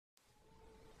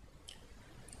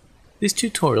This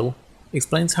tutorial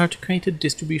explains how to create a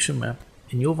distribution map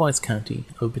in your Vice County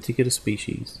of a particular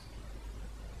species.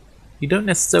 You don't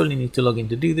necessarily need to log in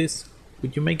to do this,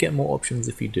 but you may get more options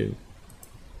if you do.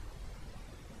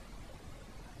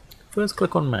 First,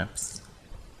 click on Maps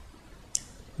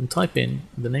and type in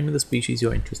the name of the species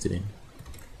you're interested in.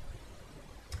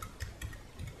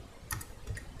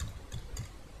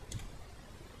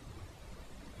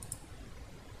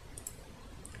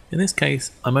 In this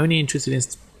case, I'm only interested in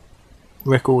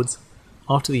records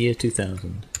after the year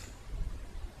 2000.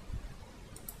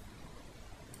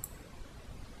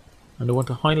 And I want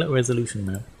a highlight resolution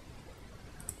map,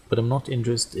 but I'm not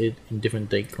interested in different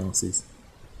date classes.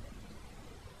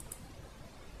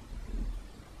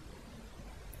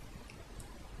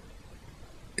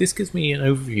 This gives me an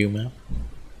overview map,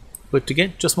 but to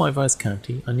get just my Vice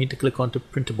County, I need to click onto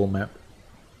Printable Map,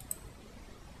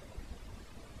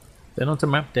 then onto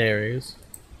Mapped Areas,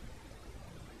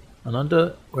 and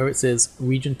under where it says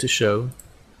Region to Show,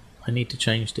 I need to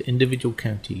change to Individual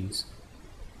Counties.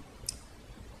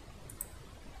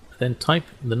 Then type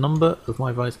the number of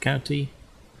my Vice County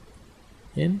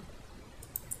in,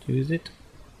 choose it,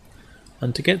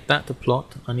 and to get that to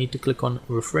plot, I need to click on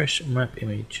Refresh Map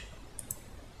Image.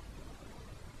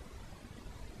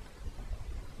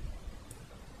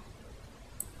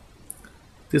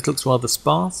 This looks rather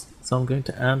sparse, so I'm going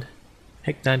to add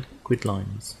hectad grid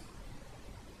lines.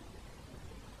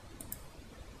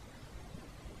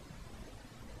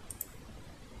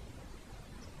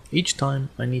 Each time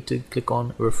I need to click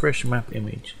on Refresh Map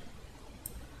Image.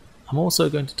 I'm also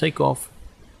going to take off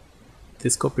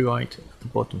this copyright at the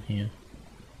bottom here.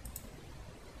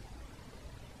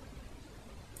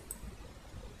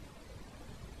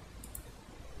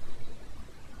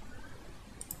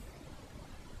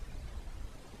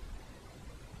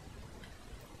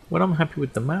 When I'm happy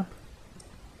with the map,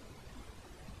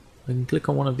 I can click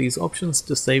on one of these options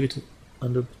to save it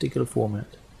under a particular format.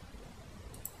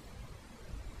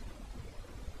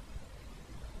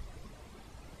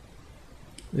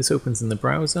 This opens in the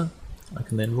browser. I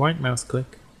can then right mouse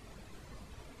click,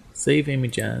 save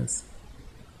image as,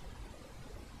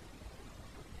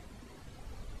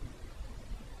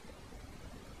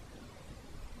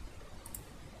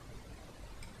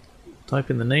 type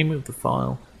in the name of the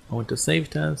file I want to save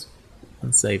it as,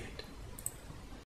 and save it.